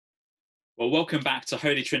Well, welcome back to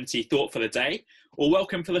Holy Trinity Thought for the Day, or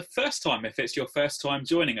welcome for the first time if it's your first time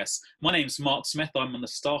joining us. My name's Mark Smith, I'm on the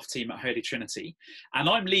staff team at Holy Trinity, and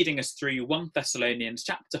I'm leading us through 1 Thessalonians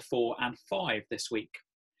chapter 4 and 5 this week.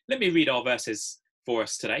 Let me read our verses for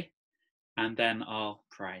us today, and then I'll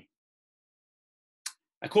pray.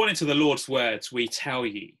 According to the Lord's words, we tell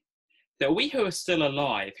you that we who are still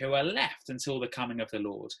alive, who are left until the coming of the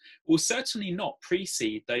Lord, will certainly not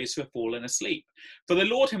precede those who have fallen asleep. For the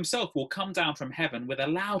Lord himself will come down from heaven with a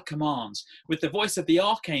loud command, with the voice of the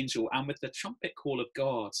archangel and with the trumpet call of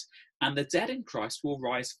God, and the dead in Christ will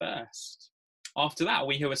rise first. After that,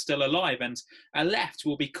 we who are still alive and are left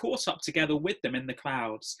will be caught up together with them in the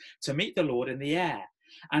clouds to meet the Lord in the air,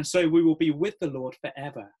 and so we will be with the Lord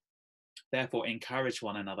forever. Therefore, encourage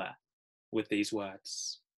one another with these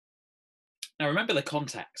words. Now remember the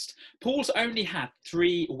context. Paul's only had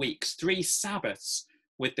 3 weeks, 3 Sabbaths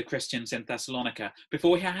with the Christians in Thessalonica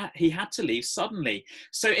before he had to leave suddenly.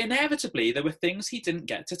 So inevitably there were things he didn't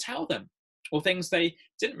get to tell them, or things they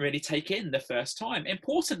didn't really take in the first time.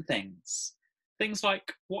 Important things. Things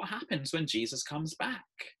like what happens when Jesus comes back.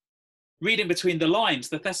 Reading between the lines,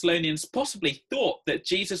 the Thessalonians possibly thought that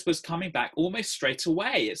Jesus was coming back almost straight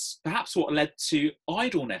away. It's perhaps what led to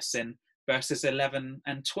idleness in verses 11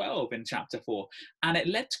 and 12 in chapter 4, and it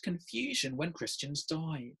led to confusion when Christians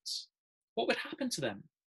died. What would happen to them?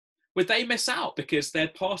 Would they miss out because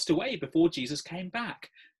they'd passed away before Jesus came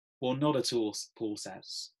back? Well, not at all, Paul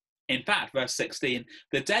says. In fact, verse 16,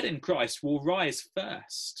 the dead in Christ will rise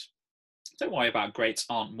first. Don't worry about great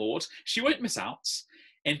Aunt Maud. She won't miss out.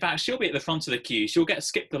 In fact, she'll be at the front of the queue. She'll get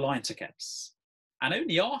skip the line tickets. And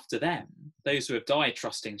only after them, those who have died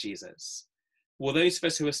trusting Jesus, will those of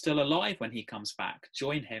us who are still alive when he comes back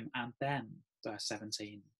join him and them, verse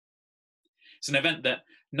 17. It's an event that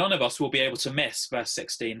none of us will be able to miss, verse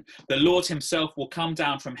 16. The Lord himself will come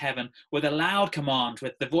down from heaven with a loud command,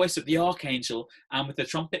 with the voice of the archangel and with the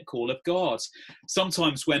trumpet call of God.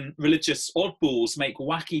 Sometimes when religious oddballs make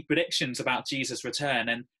wacky predictions about Jesus' return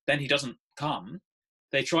and then he doesn't come,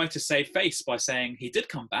 they try to save face by saying he did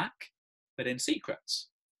come back, but in secret.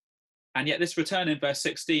 And yet this return in verse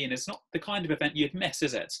 16 is not the kind of event you'd miss,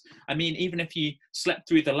 is it? I mean, even if you slept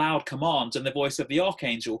through the loud command and the voice of the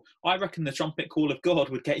archangel, I reckon the trumpet call of God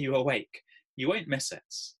would get you awake. You won't miss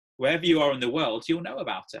it. Wherever you are in the world, you'll know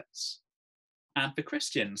about it. And for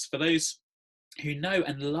Christians, for those who know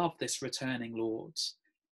and love this returning Lord,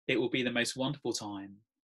 it will be the most wonderful time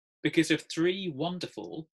because of 3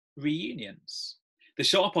 wonderful reunions. The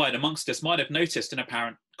sharp-eyed amongst us might have noticed an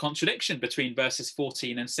apparent contradiction between verses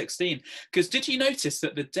 14 and 16, because did you notice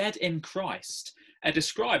that the dead in Christ are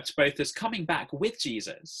described both as coming back with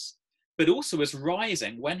Jesus, but also as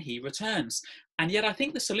rising when he returns? And yet I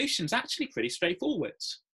think the solution's actually pretty straightforward.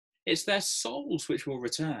 It's their souls which will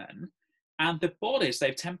return, and the bodies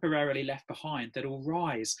they've temporarily left behind that will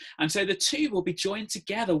rise. And so the 2 will be joined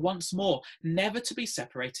together once more, never to be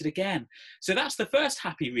separated again. So that's the first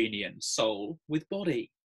happy reunion, soul with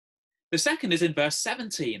body. The second is in verse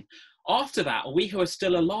 17. After that, we who are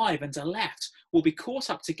still alive and are left will be caught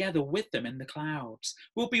up together with them in the clouds.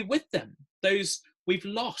 We'll be with them, those we've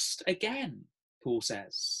lost again, Paul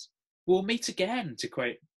says. We'll meet again, to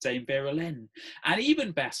quote Dame Vera Lynn. And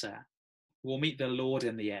even better, we'll meet the Lord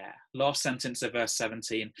in the air. Last sentence of verse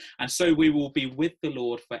 17. And so we will be with the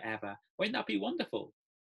Lord forever. Won't that be wonderful?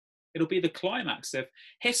 It'll be the climax of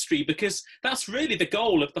history, because that's really the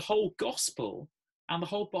goal of the whole gospel and the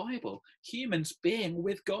whole Bible. Humans being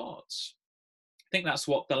with God. I think that's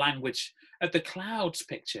what the language of the clouds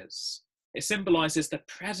pictures. It symbolises the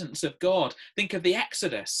presence of God. Think of the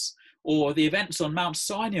Exodus, or the events on Mount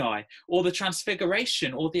Sinai, or the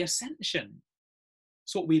Transfiguration, or the Ascension.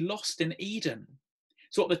 It's what we lost in Eden.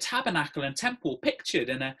 It's what the tabernacle and temple pictured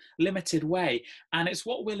in a limited way. And it's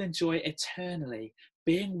what we'll enjoy eternally,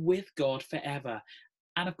 being with God forever.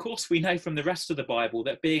 And of course, we know from the rest of the Bible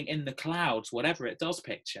that being in the clouds, whatever it does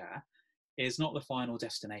picture, is not the final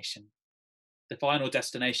destination. The final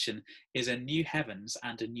destination is a new heavens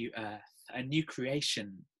and a new earth, a new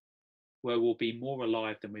creation where we'll be more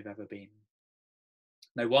alive than we've ever been.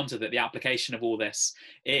 No wonder that the application of all this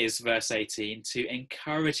is, verse 18, to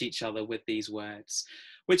encourage each other with these words,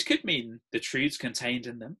 which could mean the truths contained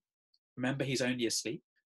in them. Remember, he's only asleep.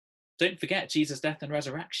 Don't forget Jesus' death and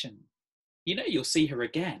resurrection. You know you'll see her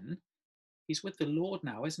again. He's with the Lord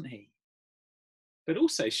now, isn't he? But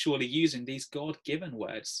also surely using these God-given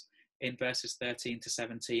words in verses 13 to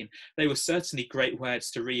 17. They were certainly great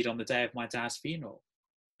words to read on the day of my dad's funeral,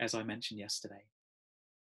 as I mentioned yesterday.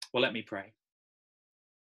 Well, let me pray.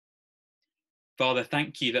 Father,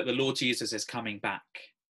 thank you that the Lord Jesus is coming back.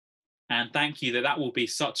 And thank you that that will be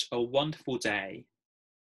such a wonderful day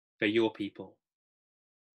for your people.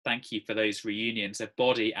 Thank you for those reunions of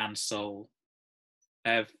body and soul,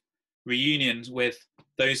 of reunions with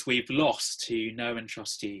those we've lost to know and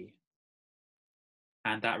trust you,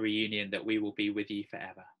 and that reunion that we will be with you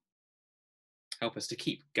forever. Help us to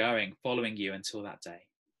keep going, following you until that day.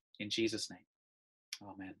 In Jesus' name,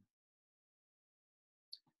 amen.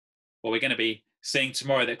 Well, we're going to be seeing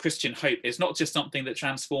tomorrow that Christian hope is not just something that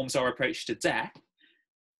transforms our approach to death,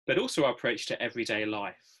 but also our approach to everyday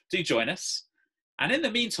life. Do join us. And in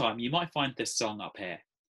the meantime, you might find this song up here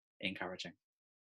encouraging.